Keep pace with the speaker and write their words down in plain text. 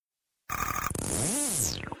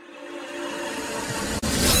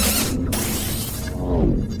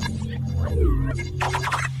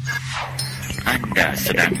Anda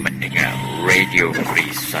sedang mendengar Radio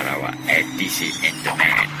Free Sarawak edisi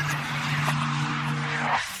Internet.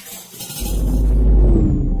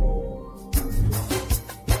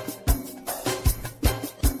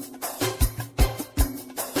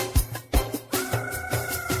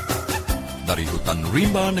 Dari hutan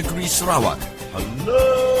rimba negeri Sarawak. Hello,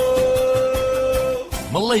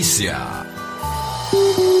 Malaysia.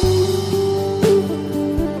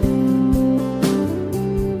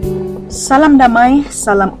 Salam damai,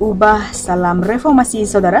 salam ubah, salam reformasi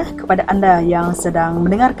saudara kepada anda yang sedang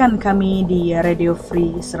mendengarkan kami di Radio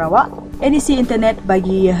Free Sarawak, edisi internet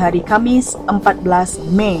bagi hari Khamis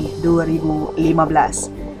 14 Mei 2015.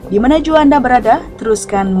 Di mana jua anda berada,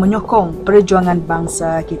 teruskan menyokong perjuangan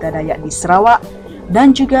bangsa kita Dayak di Sarawak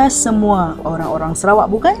dan juga semua orang-orang Sarawak,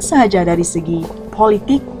 bukan sahaja dari segi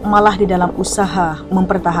politik, malah di dalam usaha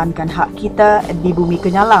mempertahankan hak kita di bumi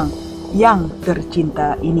Kenyalang yang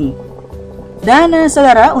tercinta ini. Dan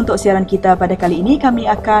saudara, untuk siaran kita pada kali ini, kami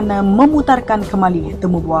akan memutarkan kembali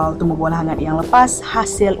temu bual hangat yang lepas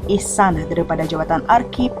hasil ihsan daripada Jawatan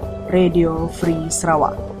Arkib Radio Free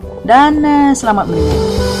Sarawak. Dan selamat mendengar.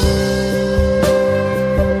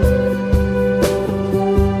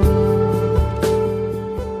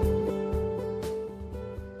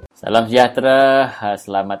 Salam sejahtera,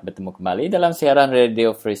 selamat bertemu kembali dalam siaran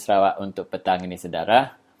Radio Free Sarawak untuk petang ini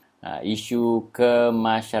saudara. Isu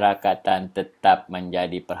kemasyarakatan tetap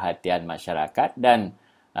menjadi perhatian masyarakat dan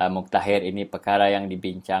muktakhir ini perkara yang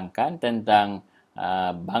dibincangkan tentang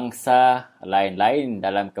bangsa lain-lain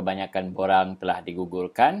dalam kebanyakan borang telah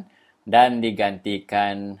digugurkan dan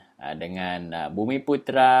digantikan dengan Bumi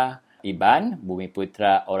Putra Iban, Bumi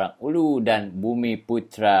Putra Orang Ulu dan Bumi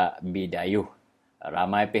Putra Bidayuh.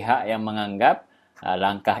 Ramai pihak yang menganggap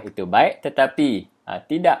langkah itu baik tetapi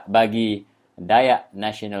tidak bagi Dayak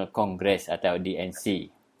National Congress atau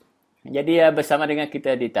DNC. Jadi bersama dengan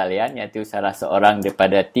kita di talian iaitu salah seorang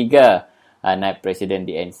daripada 3 naib presiden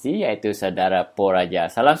DNC iaitu saudara Paul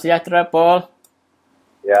Raja. Salam sejahtera Paul.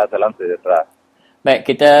 Ya, salam sejahtera.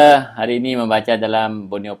 Baik, kita hari ini membaca dalam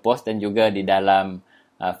Borneo Post dan juga di dalam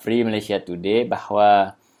Free Malaysia Today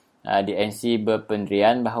bahawa DNC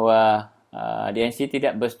berpendirian bahawa DNC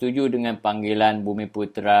tidak bersetuju dengan panggilan Bumi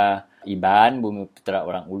Putra Iban, Bumi Putra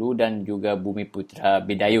Orang Ulu dan juga Bumi Putra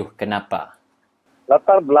Bidayuh. Kenapa?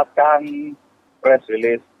 Latar belakang press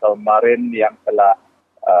release kemarin yang telah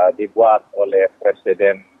dibuat oleh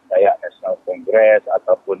Presiden Dayak National Congress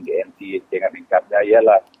ataupun DNC dengan ringkasnya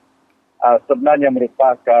ialah sebenarnya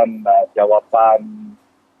merupakan jawapan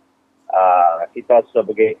kita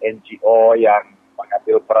sebagai NGO yang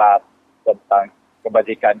mengambil peran tentang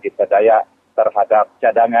kebajikan kita Dayak terhadap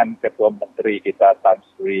cadangan Ketua Menteri kita Tan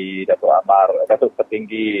Sri Datuk Amar, Datuk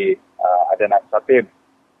Petinggi Adnan Satim.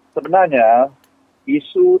 Sebenarnya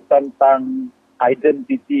isu tentang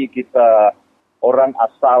identiti kita orang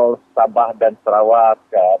asal Sabah dan Sarawak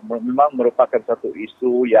memang merupakan satu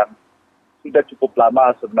isu yang sudah cukup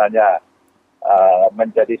lama sebenarnya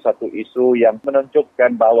menjadi satu isu yang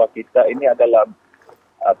menunjukkan bahawa kita ini adalah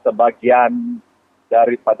sebahagian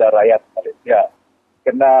daripada rakyat Malaysia.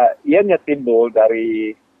 Kerana ianya timbul dari,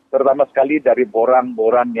 terutama sekali dari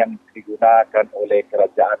borang-borang yang digunakan oleh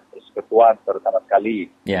kerajaan persekutuan terutama sekali.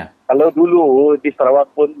 Yeah. Kalau dulu di Sarawak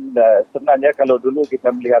pun, sebenarnya kalau dulu kita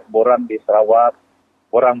melihat borang di Sarawak,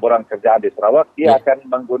 borang-borang kerajaan di Sarawak, dia akan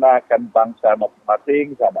menggunakan bangsa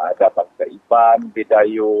masing-masing, sama ada bangsa Iban,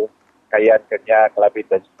 Bidayuh, Kayan, Kenyah, Kelabit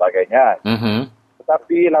dan sebagainya.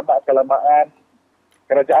 Tetapi lama-kelamaan,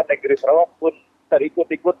 kerajaan negeri Sarawak pun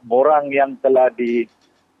terikut-ikut borang yang telah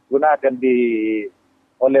digunakan di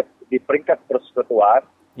peringkat persekutuan,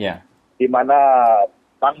 di mana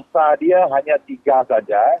bangsa dia hanya 3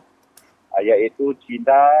 saja, iaitu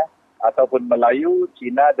Cina ataupun Melayu,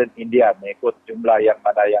 Cina dan India, mengikut jumlah yang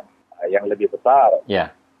mana yang lebih besar.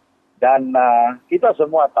 Dan kita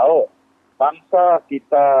semua tahu bangsa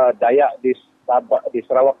kita Dayak di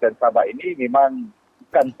Sarawak dan Sabah ini memang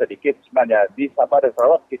bukan sedikit sebenarnya. Di Sabah dan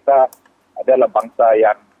Sarawak kita adalah bangsa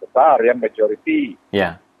yang besar, yang majoriti.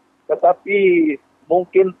 Tetapi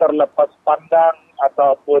mungkin terlepas pandang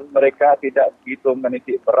ataupun mereka tidak begitu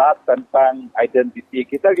menitik berat tentang identiti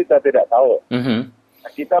kita tidak tahu.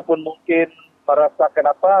 Kita pun mungkin merasa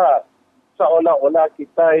kenapa seolah-olah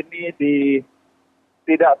kita ini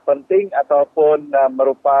tidak penting ataupun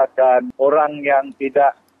merupakan orang yang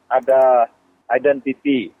tidak ada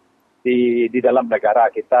identiti di dalam negara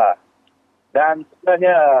kita. Dan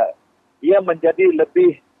sebenarnya ia menjadi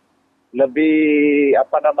lebih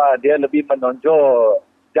dia lebih menonjol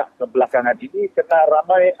sejak kebelakangan ini kerana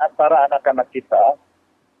ramai antara anak-anak kita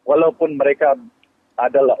walaupun mereka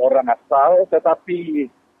adalah orang asal tetapi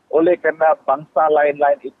oleh kerana bangsa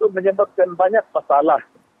lain-lain itu menyebabkan banyak masalah,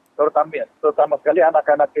 terutama sekali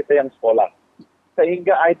anak-anak kita yang sekolah.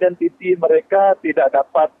 Sehingga identiti mereka tidak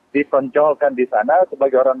dapat ditonjolkan di sana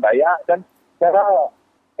sebagai orang Dayak, dan cara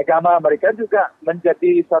agama mereka juga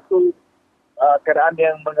menjadi satu keadaan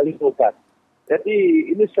yang mengelirukan.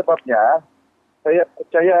 Jadi ini sebabnya saya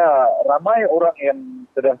percaya ramai orang yang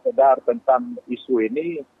sudah sadar tentang isu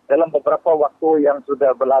ini dalam beberapa waktu yang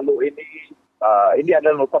sudah berlalu ini. Ini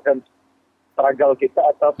adalah merupakan struggle kita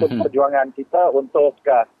ataupun perjuangan kita untuk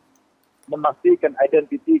memastikan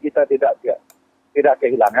identiti kita tidak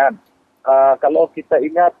kehilangan. Kalau kita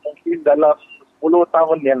ingat mungkin dalam 10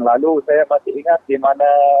 tahun yang lalu, saya masih ingat di mana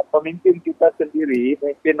pemimpin kita sendiri,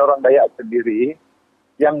 pemimpin orang Dayak sendiri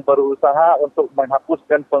yang berusaha untuk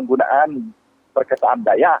menghapuskan penggunaan perkataan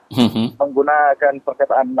Dayak, menggunakan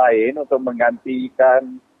perkataan lain untuk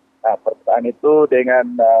menggantikan perkataan itu dengan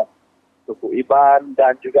suku Iban,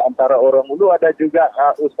 dan juga antara orang Ulu ada juga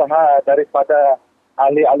usaha daripada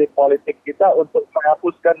ahli-ahli politik kita untuk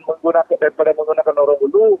menghapuskan daripada menggunakan orang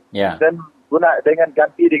Ulu dan dengan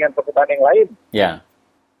ganti dengan perkataan yang lain.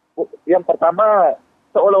 Yang pertama,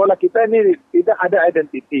 seolah-olah kita ini tidak ada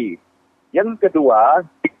identiti. Yang kedua,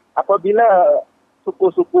 apabila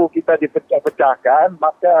suku-suku kita dipecah-pecahkan,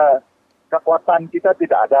 maka kekuatan kita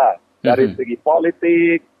tidak ada dari segi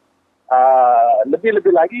politik,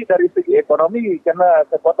 lebih-lebih lagi dari segi ekonomi, karena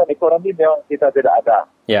kekuatan ekonomi memang kita tidak ada.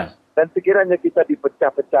 Dan sekiranya kita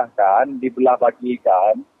dipecah-pecahkan, dibelah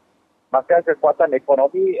bagikan, maka kekuatan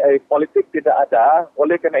ekonomi, politik tidak ada.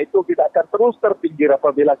 Oleh kerana itu kita akan terus terpinggir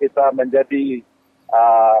apabila kita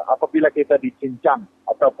apabila kita dicincang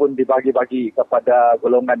ataupun dibagi-bagi kepada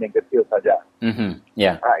golongan yang kecil saja.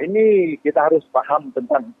 Ini kita harus faham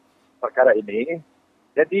tentang perkara ini.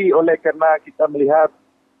 Jadi oleh kerana kita melihat,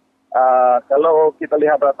 kalau kita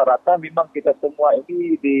lihat rata-rata, memang kita semua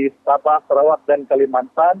ini di Sabah, Sarawak dan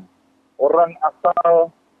Kalimantan, orang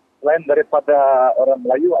asal lain daripada orang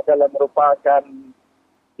Melayu adalah merupakan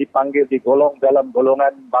dipanggil digolong dalam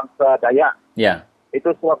golongan bangsa Dayak.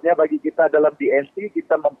 Itu sebabnya bagi kita dalam DNC,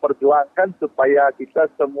 kita memperjuangkan supaya kita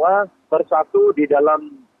semua bersatu di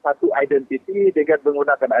dalam satu identiti dengan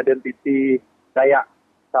menggunakan identiti Dayak.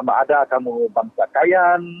 Sama ada kamu bangsa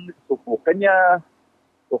Kayan, suku Kenyah,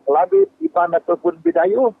 suku Labit, Iban ataupun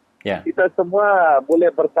Bidayuh, kita semua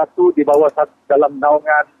boleh bersatu di bawah dalam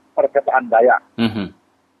naungan perkataan Dayak.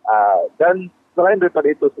 Dan selain daripada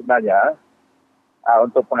itu sebenarnya,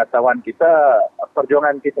 untuk pengetahuan kita,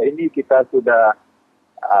 perjuangan kita ini kita sudah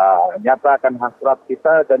nyatakan hasrat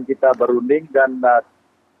kita dan kita berunding, dan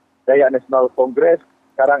Dayak National Congress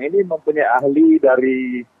sekarang ini mempunyai ahli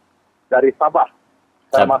dari Sabah,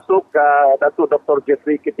 termasuk Datuk Dr.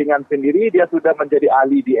 Jeffrey Ketingan sendiri, dia sudah menjadi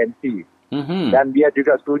ahli DNC. Dan dia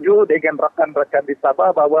juga setuju dengan rakan-rakan di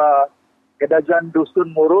Sabah bahawa kerajaan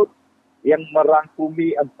Dusun Murut yang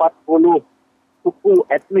merangkumi 40 suku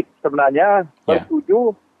etnik sebenarnya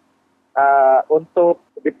bersetuju untuk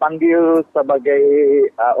dipanggil sebagai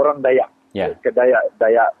orang Dayak.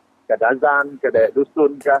 Dayak Kadazan, Dayak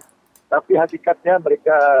Dusun kah. Tapi hakikatnya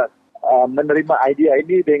mereka menerima idea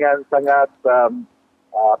ini dengan sangat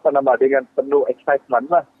dengan penuh excitement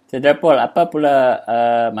lah. Saudara Paul, apa pula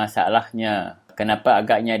masalahnya? Kenapa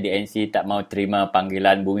agaknya DNC tak mau terima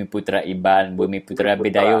panggilan Bumi Putera Iban, Bumi Putera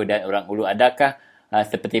Bidayuh dan orang Ulu? Adakah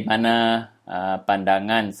seperti mana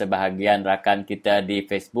pandangan sebahagian rakan kita di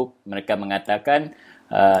Facebook? Mereka mengatakan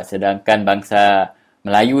sedangkan bangsa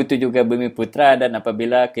Melayu itu juga Bumi Putera, dan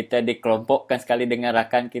apabila kita dikelompokkan sekali dengan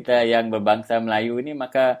rakan kita yang berbangsa Melayu ini,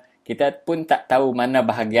 maka kita pun tak tahu mana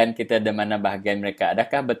bahagian kita dan mana bahagian mereka.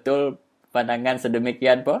 Adakah betul pandangan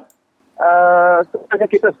sedemikian, Paul? Sebenarnya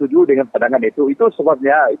kita setuju dengan pandangan itu. Itu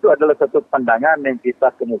sebabnya itu adalah satu pandangan yang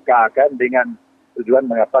kita kemukakan dengan tujuan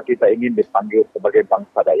mengapa kita ingin dipanggil sebagai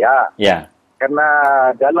bangsa Dayak. Karena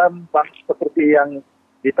dalam seperti yang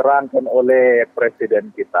diterangkan oleh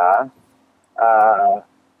Presiden kita,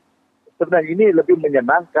 sebenarnya ini lebih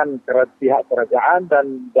menyenangkan pihak kerajaan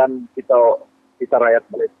dan kita rakyat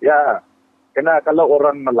Malaysia. Karena kalau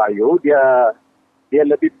orang Melayu, dia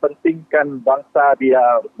lebih pentingkan bangsa dia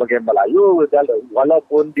sebagai Melayu,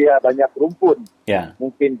 walaupun dia banyak rumpun.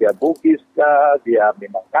 Mungkin dia Bugis kah, dia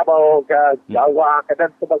Minangkabau kah, Jawa kah,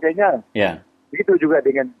 dan sebagainya. Begitu juga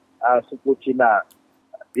dengan suku Cina.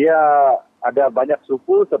 Dia ada banyak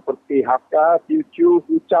suku seperti Hakka, Teochew,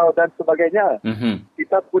 Huchau dan sebagainya.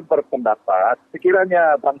 Kita pun berpendapat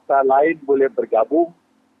sekiranya bangsa lain boleh bergabung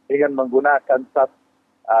dengan menggunakan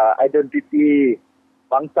identiti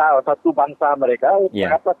satu bangsa mereka,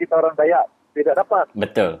 kenapa kita orang Dayak tidak dapat?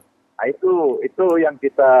 Betul. Itu yang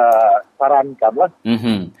kita sarankan lah.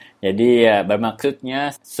 Jadi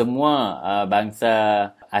bermaksudnya semua bangsa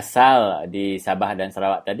asal di Sabah dan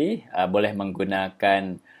Sarawak tadi boleh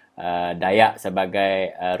menggunakan Dayak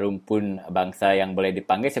sebagai rumpun bangsa yang boleh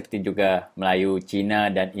dipanggil, seperti juga Melayu,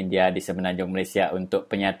 Cina dan India di semenanjung Malaysia untuk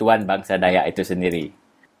penyatuan bangsa Dayak itu sendiri.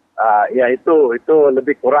 Ya, itu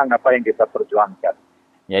lebih kurang apa yang kita perjuangkan.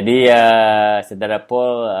 Jadi Saudara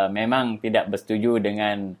Paul memang tidak bersetuju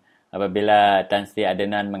dengan apabila Tan Sri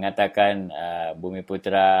Adenan mengatakan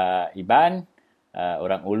Bumiputera Iban,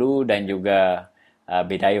 orang Ulu dan juga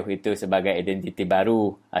Bidayuh itu sebagai identiti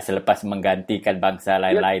baru selepas menggantikan bangsa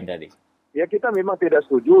lain-lain tadi. Ya, kita memang tidak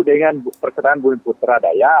setuju dengan perkataan Bumiputera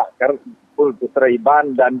Dayak, karena Bumiputera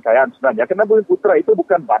Iban dan Kayan sebenarnya. Karena Bumiputera itu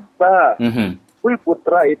bukan bangsa.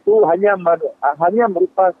 Bumiputera itu hanya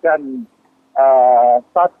merupakan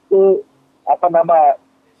satu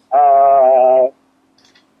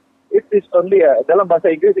it is only dalam bahasa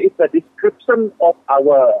Inggeris, it's a description of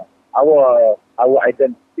our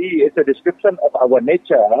identity, it's a description of our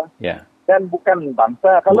nature. Dan bukan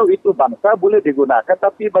bangsa. Kalau itu bangsa boleh digunakan,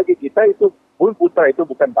 tapi bagi kita itu Bumiputera itu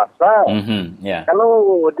bukan bangsa. Kalau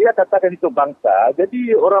dia katakan itu bangsa,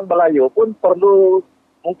 jadi orang Melayu pun perlu,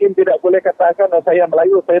 mungkin tidak boleh katakan saya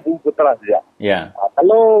Melayu, saya Bumiputera saja.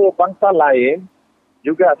 Kalau bangsa lain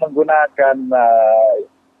juga menggunakan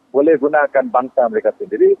boleh gunakan bangsa mereka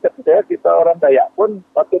sendiri, saya kita orang Dayak pun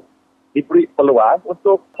patut diberi peluang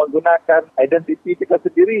untuk menggunakan identiti kita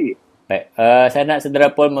sendiri. Baik, saya nak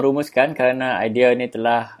Saudara Paul merumuskan kerana idea ini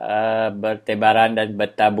telah bertebaran dan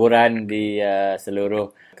bertaburan di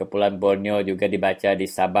seluruh Kepulauan Borneo, juga dibaca di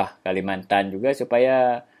Sabah, Kalimantan juga,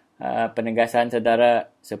 supaya penegasan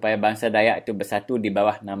saudara supaya bangsa Dayak itu bersatu di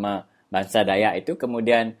bawah nama bangsa Dayak itu,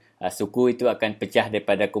 kemudian suku itu akan pecah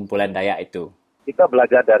daripada kumpulan Dayak itu. Kita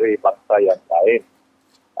belajar dari bangsa yang lain.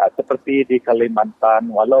 Seperti di Kalimantan,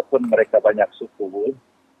 walaupun mereka banyak suku,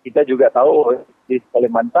 kita juga tahu di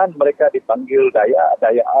Kalimantan mereka dipanggil Dayak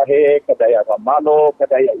Ahek, Dayak Mamalo,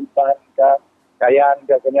 Dayak Iban, Kayan,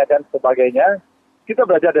 dan sebagainya. Kita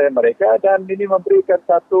belajar dari mereka dan ini memberikan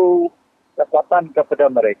satu kekuatan kepada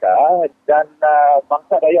mereka, dan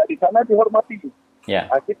bangsa Dayak di sana dihormati.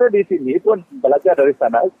 Kita di sini pun belajar dari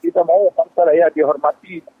sana. Kita mau bangsa Dayak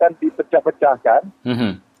dihormati dan dipecah-pecahkan.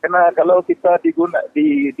 Karena kalau kita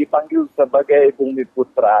dipanggil sebagai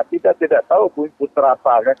Bumiputera, kita tidak tahu Bumiputera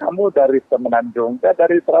apa. Kamu dari Semenanjung,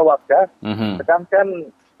 dari Sarawak, sedangkan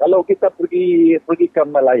kalau kita pergi ke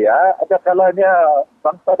Malaya, ada kalanya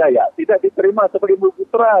bangsa Dayak tidak diterima sebagai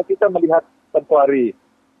Bumiputera. Kita melihat tempoh hari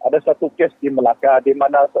ada satu kes di Melaka di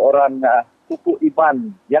mana seorang suku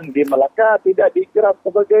Iban yang di Melaka tidak dikira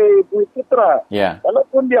sebagai Bumiputera.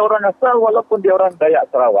 Walaupun dia orang asal, walaupun dia orang Dayak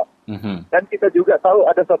Sarawak. Dan kita juga tahu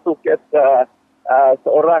ada satu kes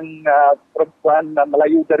seorang perempuan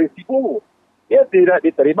Melayu dari Sibu. Dia tidak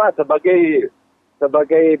diterima sebagai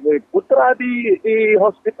putra di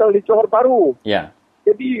hospital di Johor Bahru.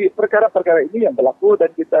 Jadi perkara-perkara ini yang berlaku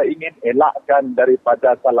dan kita ingin elakkan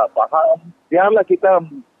daripada salah faham. Biarlah kita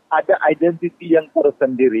ada identiti yang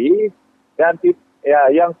tersendiri dan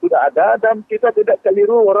yang sudah ada, dan kita tidak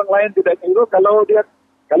keliru, orang lain tidak keliru.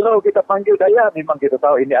 Kalau kita panggil Dayak, memang kita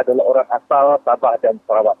tahu ini adalah orang asal Sabah dan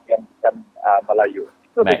Sarawak yang bukan Melayu.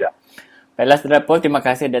 Itu saja. Baiklah, Saudara Paul, terima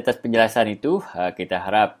kasih di atas penjelasan itu. Kita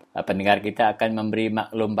harap pendengar kita akan memberi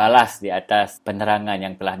maklum balas di atas penerangan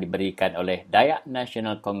yang telah diberikan oleh Dayak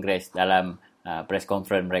National Congress dalam press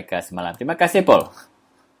conference mereka semalam. Terima kasih, Paul.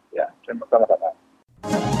 Ya, terima kasih.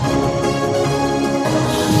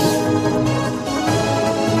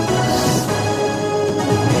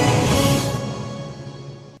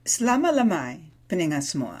 Selamat lamai, pendengar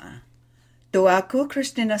semua. Doaku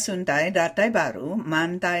Christina Suntai datai baru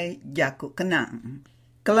mantai Jakuk Kenang.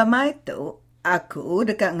 Kelamai tu, aku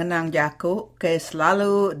dekat ngenang Jakuk ke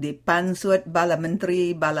selalu dipansut bala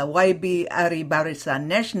menteri, bala YB Ari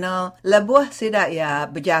Barisan Nasional lebuah sidaya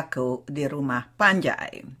berjakuk di rumah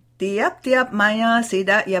Panjai. Tiap-tiap maya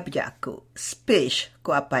sidaya berjakuk, speech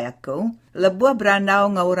ku apa aku, lebuah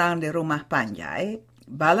berandau ngorang di rumah Panjai.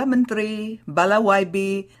 Bala menteri, bala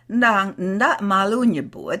YB, ndak malu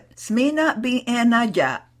nyebut, semina BN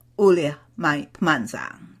aja oleh mai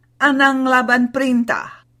pemansang. Anang laban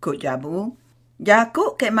perintah, ku jabu.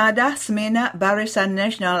 Jakuk ke madah semina Barisan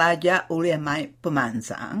Nasional aja oleh mai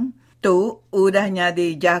pemansang. Tu udahnya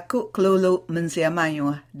di jakuk kelulu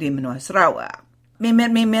mensiamayuh di menua Sarawak.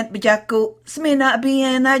 Mimet-mimet berjakuk, semina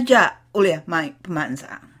BN aja oleh mai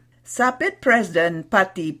pemansang. Sapit Presiden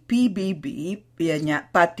Parti PBB, ianya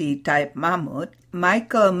Parti Taib Mahmud,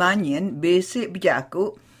 Michael Mannion, basic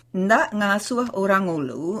berjakuk, ndak ngasuh orang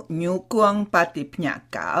ulu nyukung parti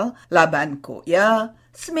penyakal laban koya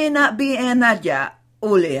semena BN aja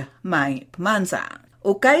oleh mai pemansang.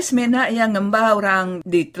 Ukai semena yang ngembah orang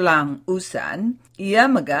di telang usan, ia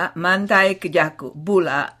mega mantai kejaku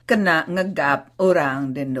bula kena ngegap orang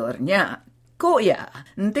dendornya. Ko ya,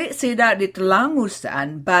 nanti sidak di telang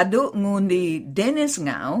usan baduk ngundi Dennis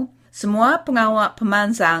Ngau, semua pengawak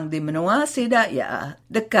pemansang di menua sidak ya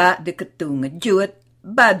dekat di ketu ngejut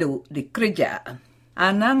baduk di kerja.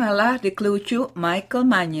 Ana ngalah di kelucuk Michael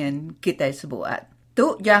Mannion kita sebut. Tu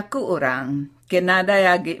jaku orang kena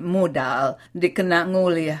dayagi modal dikena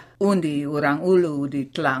nguliah undi orang ulu di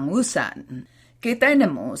telang usan. Kita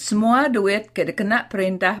nemu semua duit ke dikena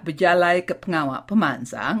perintah berjalai ke pengawak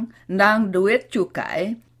pemansang dan duit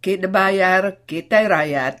cukai kita bayar kita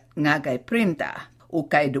rakyat ngagai perintah.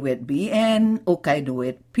 Ukai duit BN, ukai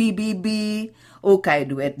duit PBB, ukai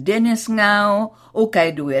duit Dennis Ngau,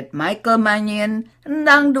 ukai duit Michael Mannion,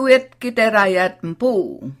 dan duit kita rakyat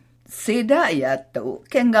empu. Sida ya tu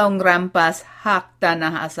kenggau ngerampas hak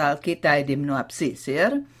tanah asal kita di menua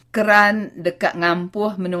pesisir, keran dekat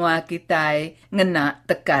ngampuh menua kita ngena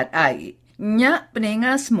tekat air. Nyak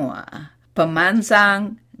peninga semua,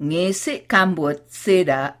 pemansang ngisi kambut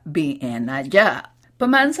sida BN aja.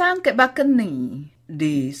 Pemansang ke bakeni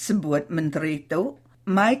disebut menteri tu,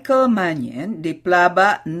 Michael Mannion di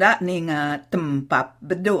pelabak ndak ninga tempat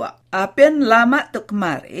berdua. Apian lama tu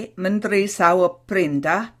kemari, Menteri Sawap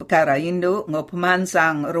Perintah Perkara Induk ngau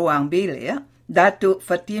pemansang ruang bilik, Datuk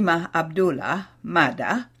Fatimah Abdullah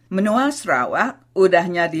Madah, menua Sarawak,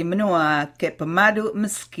 udahnya di menua ke pemadu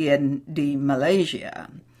miskin di Malaysia.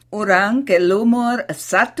 Orang ke lumur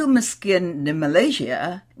satu miskin di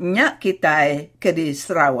Malaysia, nyak kita ke di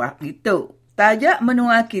Sarawak itu. Tajak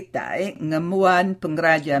menua kita ngemuan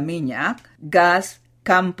penggeraja minyak, gas,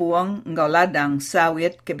 kampung, ngau ladang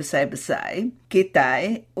sawit ke besai-besai. Kita,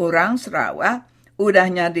 orang Sarawak,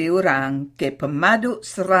 udahnya di orang ke pemadu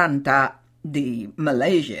serantak di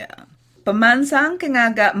Malaysia. Pemansang ke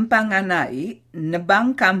ngagak empanganai,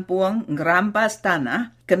 nebang kampung ngerampas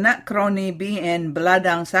tanah, kena kroni BN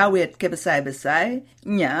beladang sawit ke besai-besai,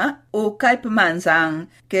 nya ukai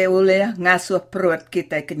pemansang ke oleh ngasuh perut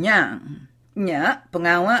kita kenyang. Nya,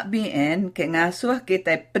 pengawak BN ke ngasuh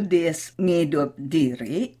kita pedis ngidup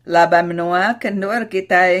diri, laba menua kendur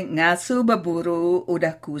kita ngasuh berburu,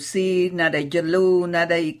 udah kusi, nada jelu,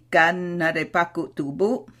 nada ikan, nada paku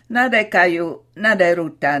tubuh, nada kayu, nada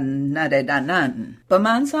rutan, nada danan.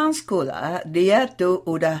 Pemansang sekolah, dia tu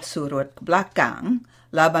udah surut ke belakang,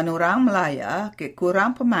 laban orang Melaya ke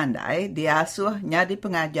kurang pemandai, diasuh nyadi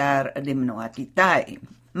pengajar di menua kita.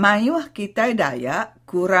 Mayuh kita Dayak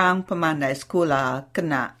kurang pemandai sekolah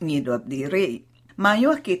kena ngidup diri.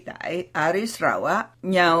 Mayuh kita ari Sarawak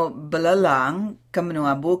nyau belelang ke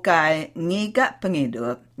menua bukai ngigak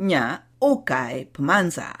pengidup nya ukai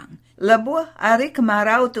pemansang. Lebuh ari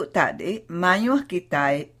kemarau tu tadi mayuh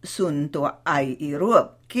kita suntuk ai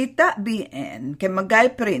irup. Kita BN ke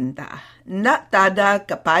megai perintah ndak tada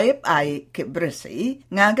ke paip ai ke bersih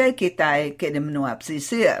ngagai kita ke di menua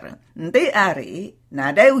pesisir. Nanti ari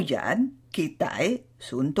nada hujan, kita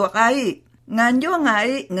suntuk air. Nganjo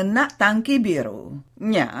ngai ngena tangki biru.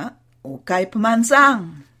 Nya, ukai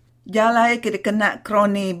pemansang. Jalai kita kena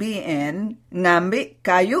kroni BN, ngambil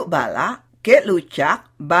kayu bala, ke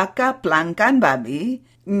lucak, baka pelangkan babi,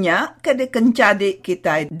 nya kede kencadi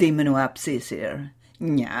kita di menua pesisir.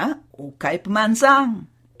 Nya, ukai pemansang.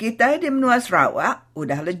 Kita di menua Sarawak,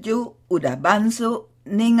 udah leju, udah bansu,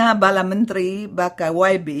 ninga bala menteri baka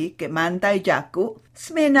YB ke mantai jaku,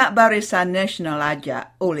 semena barisan nasional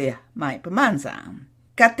aja oleh mai pemansang.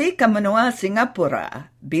 Ketika menua Singapura,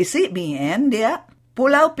 bisik BN dia,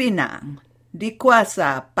 Pulau Pinang,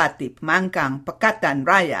 dikuasa Parti Pemangkang Pakatan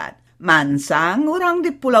Rakyat, mansang orang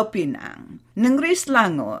di Pulau Pinang. Negeri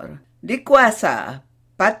Selangor, dikuasa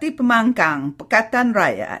Parti Pemangkang Pakatan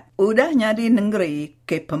Rakyat, udahnya di negeri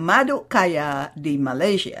ke pemaduk kaya di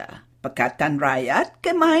Malaysia. Pakatan Rakyat ke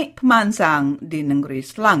mai pemansang di negeri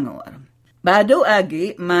Selangor. Badu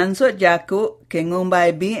agi mansut jaku ke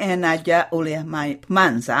ngumbai BN aja oleh mai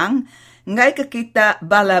pemansang, ngai ke kita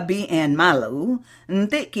bala BN malu,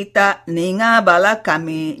 nanti kita ninga bala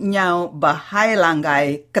kami nyau bahai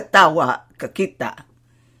langgai ketawa ke kita.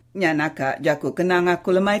 Nyanaka jaku kenang aku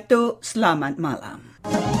lemah itu, selamat malam.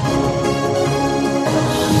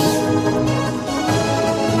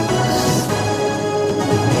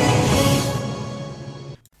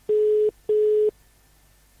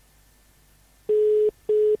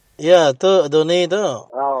 Ya, tu Doni tu.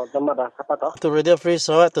 Oh, nama dah siapa tu? Tu Radio Free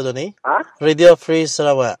Sarawak tu ni. Ha? Radio Free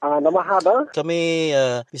Sarawak. Nama ada? Kami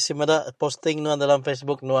isi mada posting Nuan dalam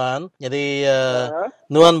Facebook Nuan. Jadi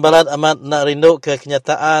Nuan balat amat nak rindu ke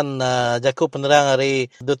kenyataan jaku penerang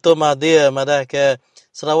hari Dr. Mahathir mada ke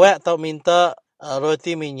Sarawak tau minta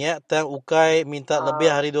royalty minyak tang ukai minta lebih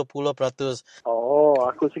hari 20%. Oh,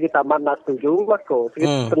 aku sikit amat nak setuju aku.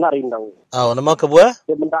 Sikit benar indang. Oh, nama ke buah?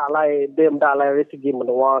 Dia mendak lai dari segi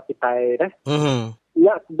menua kita deh.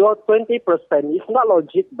 Ya, 20% is not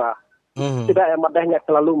logic bah. Tidak yang madahnya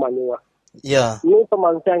terlalu manyua. Ya. Ini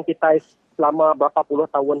pemangsang kita selama berapa puluh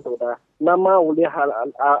tahun tu dah. Nama oleh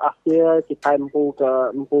hasil kita empu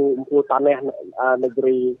tanah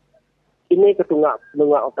negeri. Ini ketungak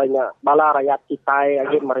otanya bala rakyat kita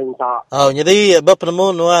lagi merintah. Oh, jadi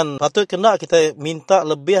berpenemu Nuan patut kena kita minta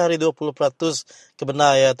lebih hari 20%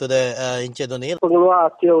 kebenar ya tu deh Encik Donil.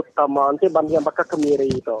 Pengeluar hasil utama nanti banding bakal ke Miri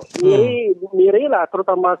itu. Miri lah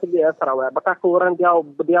terutama segi Sarawak. Bakal kurang dia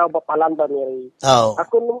berpalan dan Miri. Oh.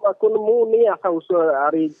 Aku nemu ni asal usul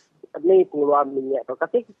hari ni pengeluaran minyak tu.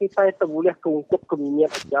 Tapi kita boleh keungkup ke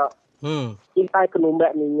minyak saja. Kita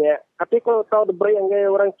kenumbak minyak. Tapi kalau tahu diberi yang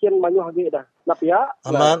orang kian banyak lagi dah. Tapi ya.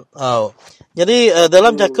 Aman. Oh. Jadi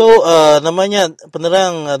dalam jaku namanya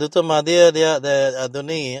penerang Dr. Mahathir dia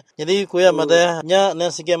Doni. Jadi kuya madahnya nan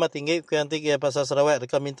segi amat tinggi kuya nanti pasal Sarawak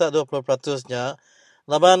dekat minta 20%-nya.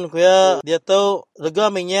 Laban kuya dia tahu rega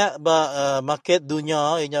minyak market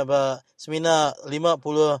dunia ianya semina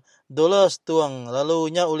 $50 tuang. Lalu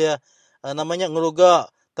nya oleh namanya ngeruga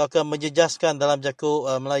atau menjejaskan dalam jaku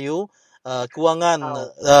Melayu kewangan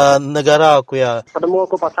negara kuya. Pedemu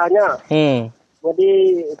aku pasanya. Jadi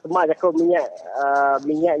semua jaku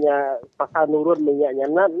minyaknya pasal nurun minyaknya.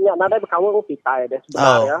 Nada berkawang kita deh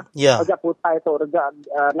sebenarnya. Agak putai tu rega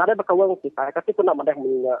nada berkawang kita. Tapi tu nak madah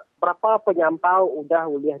minyak. Berapa penyampau udah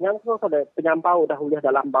uliah yang tu sudah penyampau udah uliah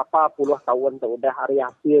dalam berapa puluh tahun tu udah hari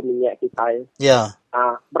hasil minyak kita. Ya.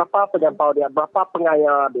 Berapa penyampau dia, berapa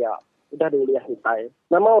pengaya dia. Udah diuliah kita.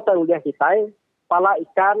 Nama udah uliah kita, pala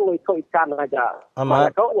ikan, ikut ikan aja.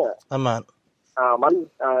 Amat. Amat.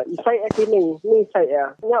 Isai ini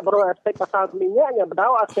saya. Nya baru aspek pasal minyaknya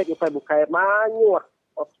berdawa aspek kita bukai manyur.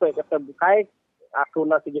 Aspek kita bukai aku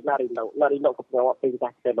nak sikit narindau ke pengawal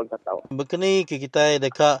perintah kita bangsa tahu. Begini kita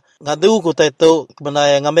dekat ngadu kita itu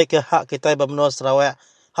kebenar yang ngambil ke hak kita bermenua Sarawak.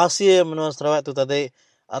 Hasil menua Sarawak tu tadi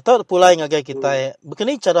atau pulai ngagai kita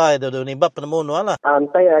begini cara itu ni bab penemu nuan lah.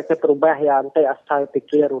 Antai akan terubah ya antai asal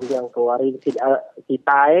fikir yang keluarin kita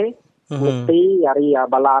mesti hari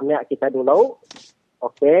balamnya kita dulu.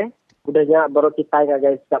 Okey. Udahnya baru kita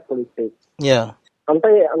ngagai sikap politik. Ya.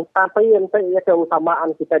 Antai ya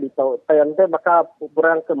keutamaan kita di tahu. Antai bakal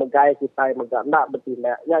kurang ke megai kita nak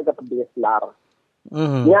bertindak ya agak pedih selar.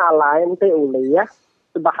 Ya lain te ulih ya.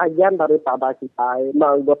 Sebahagian daripada kita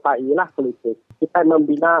menggotailah politik. Kita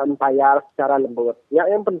membina empayar secara lembut.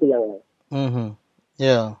 Yang penting.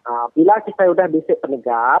 Ya. Bila kita sudah bisa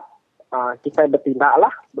penegak, kita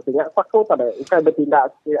bertindaklah. Bertindak faktor tadi. Kita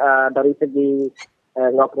bertindak dari segi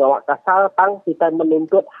ngawak kasar, kita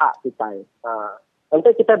menuntut hak kita. Nanti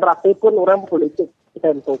kita berarti pun orang politik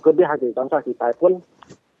kita untuk kebiasaan bangsa kita pun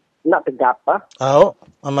nak tegap.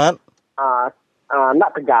 Amat.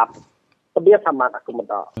 Nak tegap. Kebiasaan aku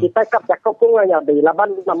muda. Kita kap cakap pun hanya di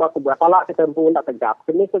laban nama aku buat pala kita pun nak tegap.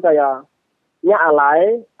 Ini segaya nya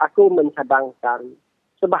alai aku mencadangkan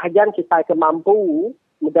sebahagian kita kemampu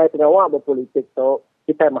menjadi pengawal berpolitik tu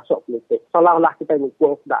kita masuk politik. Seolah-olah kita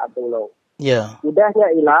nyukung sudah dulu. Ya. Udahnya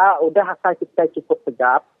udah asal kita cukup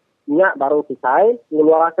tegap, nya baru kita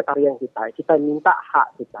ngeluarkan tarian kita. Kita minta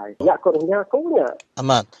hak kita. Ya kurangnya akunya.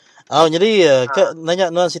 Amat. Jadi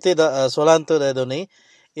nanya Nuan Siti soalan tu dari Doni.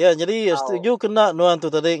 Ya, jadi setuju kena Nuan tu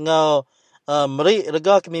tadi ngau meri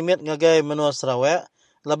rega kemimit ngagai menua Sarawak.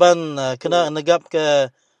 Laban kena negap ke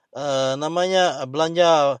namanya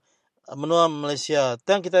belanja menua Malaysia.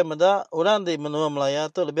 Tang kita meda orang di menua Melaya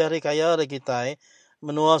tu lebih hari kaya dari kita.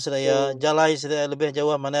 Menua sedaya jalai sedaya lebih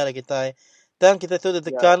jauh mana dari kita. Tang kita tu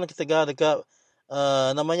ditekan kita dekat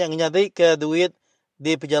namanya ngenyadi ke duit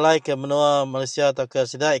di pejalai ke menua Malaysia atau ke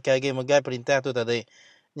sedai ke megai perintah tu tadi.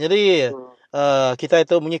 Jadi kita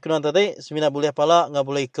itu menyikunan tadi semina boleh pala nggak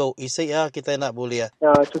boleh ikut isi ya kita nak boleh ya.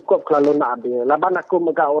 Cukup kalau nak ada. Laban aku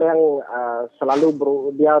mega orang selalu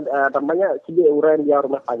dia namanya segi orang dia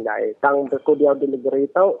rumah panjai. Tang aku dia di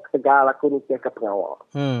negeri itu segala aku nikah ke pengawal.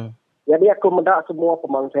 Jadi aku mendak semua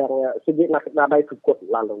pemangsanya segi nak ada cukup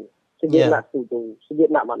lalu. Segi nak setuju,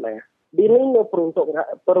 segi nak mana. Bini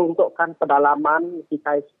peruntukkan pedalaman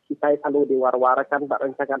kita selalu diwar-warkan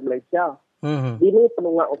rencangan Malaysia. Ini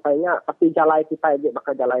penungak upaya tapi jalan kita aja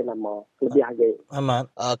bakal jalan nama lebih lagi. Amat.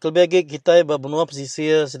 Kelebih lagi kita berbenua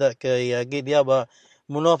pesisir sedak ke lagi dia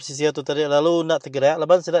benua pesisir tu tadi lalu nak tergerak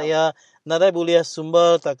laban sedak ya nadai boleh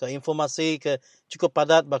sumber tak ke informasi ke cukup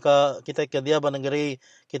padat baka kita ke dia negeri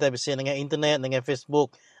kita bisa dengan internet dengan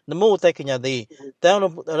Facebook nemu utai kenyadi. Dan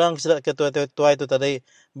orang sedak ke tuai tu tadi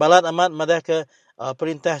balat amat madah ke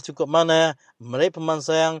perintah cukup mana meri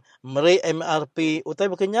pemansang meri MRP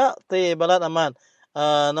utai berkenyak te balat amat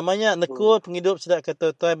namanya neku penghidup sedak ke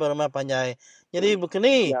tuai berumah panjai. Jadi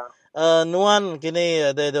begini nuan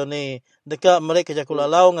kini ada ni dekat mereka kerja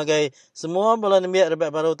kulalau ngagai semua bulan biak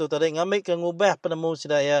rebek baru tu tadi ngambil ke ngubah penemu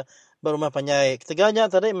sedaya berumah panjai. Ketiganya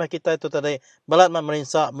tadi mah kita itu tadi balat mak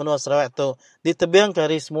merinsak menua Sarawak tu di tebiang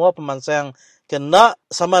kari semua pemansang kena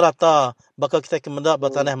sama rata bakal kita kemendak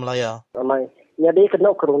bertanah Melaya. Ramai. Jadi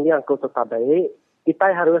kena kerunian aku tu tadi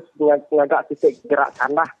kita harus ngagak titik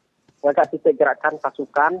gerakan lah. Ngagak titik gerakan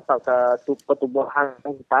pasukan atau pertubuhan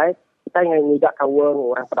kita yang tidak kawang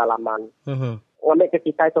orang pedalaman. Oleh ke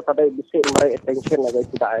kita itu tadi bisa menarik attention lagi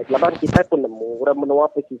tidak. Laban kita pun nemu orang menua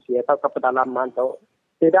posisi atau ke pedalaman atau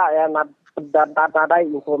tidak ya ada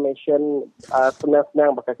information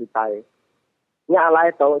senang-senang bagi kita. Nya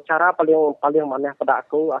alai tu cara paling mana pada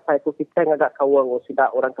aku asal itu kita ngagak kawang tidak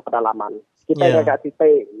orang ke pedalaman. Kita ngagak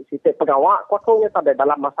titik pengawak kosongnya tadi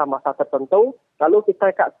dalam masa-masa tertentu lalu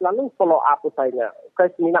kita selalu follow up usainya.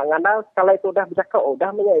 Kai minat ngandal kalau itu dah bercakap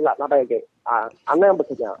dah menyelak nada lagi. Ana yang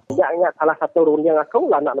bekerja. Nya salah satu runding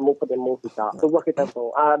aku lah nak nemu penemu kita. Cuba kita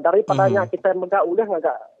tu. Daripadanya kita ngagak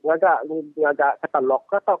katalog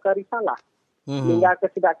atau ke risalah. Hingga ke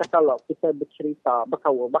tidak katalog kita bercerita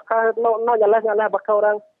berkawa bakal no jalan-jalan bakal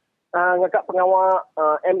orang ngagak pengawal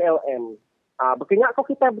MLM berkenyak kau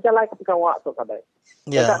kita berjalan ke pengawal tu kadai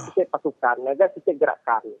ngagak sikit pasukan ngagak sikit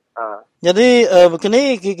gerakan jadi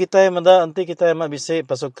begini kita menda nanti kita mak bisi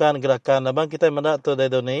pasukan gerakan abang kita menda tu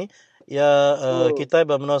dari doni ya kita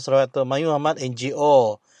bermenua Sarawak tu mayu amat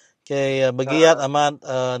NGO ke begiat amat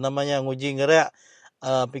namanya nguji gerak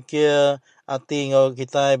fikir ati ngau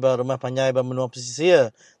kita berumah panjai bermenua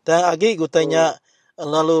pesisir. Dan agi gutanya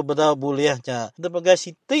lalu berdau buliahnya. Sebagai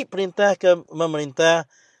siti perintah ke memerintah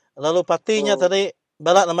lalu patinya tadi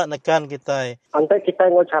balat amat nekan kita. Antai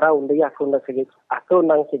kita ngau cara undi aku nang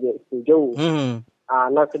segi setuju.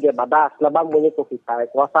 Nak segi badas labang bunyi tu kita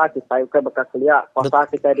kuasa kita ke bekas kuliah kuasa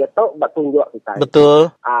kita dia tahu tunjuk kita. Betul.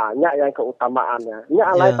 Nya yang keutamaannya.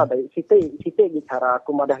 Nya alai tadi siti bicara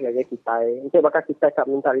aku madah ya kita. Nanti bakal kita kat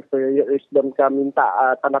minta wisdom ke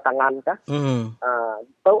minta tanda tangan kah?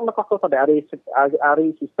 Tahu nak kau tadi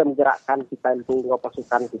hari sistem gerakan kita itu ngau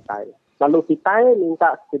pasukan kita. Lalu kita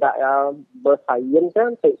minta tidak bersaing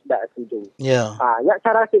kan tidak setuju. Nya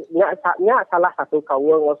cara nya salah satu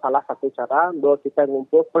kawang salah satu cara dua kita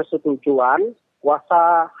ngumpul persetujuan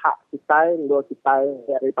kuasa hak kita dua kita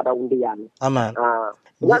daripada undian. Aman.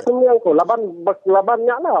 Nya semua ko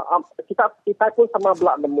labannya lah kita pun sama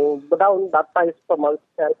belak nemu berdaun data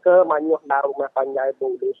pemerintah ke manyuh rumah panjai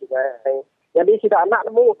bulu sungai. Jadi tidak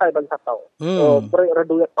anak nemu saya bangsa tahu.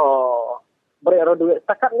 Beri duit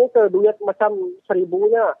setakat ni ke duit macam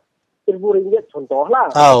RM1,000 contoh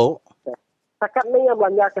lah. Setakat ni yang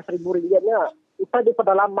belanja ke RM1,000 kita di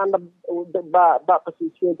pedalaman bak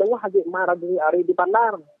pesisir jauh hajik marah dari hari di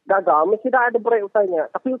bandar gagal mesti dah ada break usahanya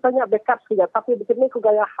tapi usahanya backup saja tapi begini ku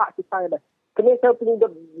gaya hak kita dah kini saya punya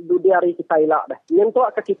di hari kita elak dah untuk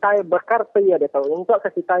ke kita berkar ya dia tahu untuk ke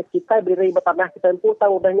kita beri bertanah kita pun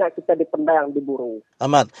tahu udahnya kita dipendang diburu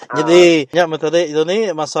amat jadi nyak metode itu ni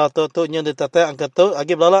masa tu nya ditata angkat tu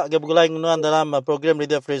agi belala agi begulai nuan dalam program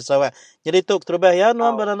Radio Free Sarawak jadi tu terubah ya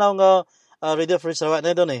nuan beranau ngau Radio Free Sarawak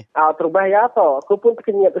ni tu ni. Terubah ya tu. Aku pun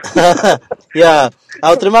terkenyat. Ya.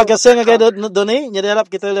 Terima kasih ngagai tu ni. Jadi harap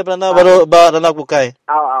kita boleh beranau baru beranau bukai.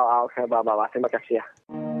 Okay, bye. Terima kasih ya.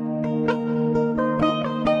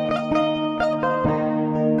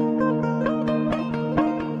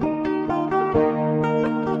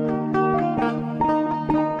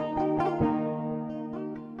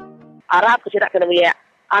 Arab tidak kena biak.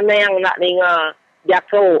 Ana yang nak dengar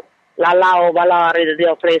jaku lalau bala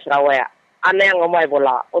Radio Free Sarawak. Ana yang ngomai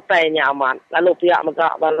bola, utainya aman. Lalu pihak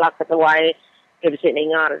megak balak ketuai ke bisik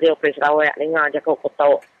dengar Radio Free Sarawak dengar jaku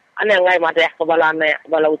kotau. Ana yang ngai madeh ke bala nek,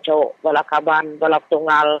 bala ucok, bala kaban, bala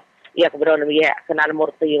tunggal. Ia keberon biak kena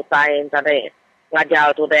murti utai tadi.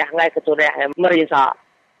 Ngajal tu deh, ngai ke tu deh merisa.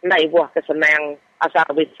 Nai buah kesenang asal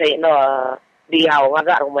bisik no diau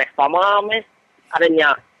ngagak rumah pamam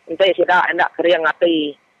adanya. Entai sida hendak keriang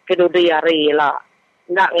ati kedudi hari lah.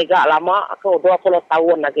 Nak ngigak lama aku 20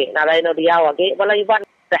 tahun lagi nak lain dia lagi bala iban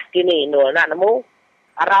dah kini no nak nemu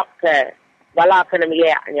Arab ke bala kena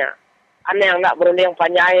miaknya Ane yang nak berunding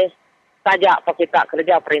panjai saja apa kita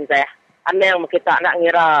kerja perintah. Ane yang kita nak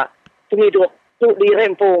ngira tumiduk tu di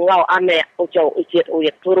rempu ngau ane ucau ucit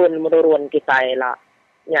uyit turun menurun kita lah.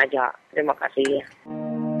 Nyaja. Terima kasih.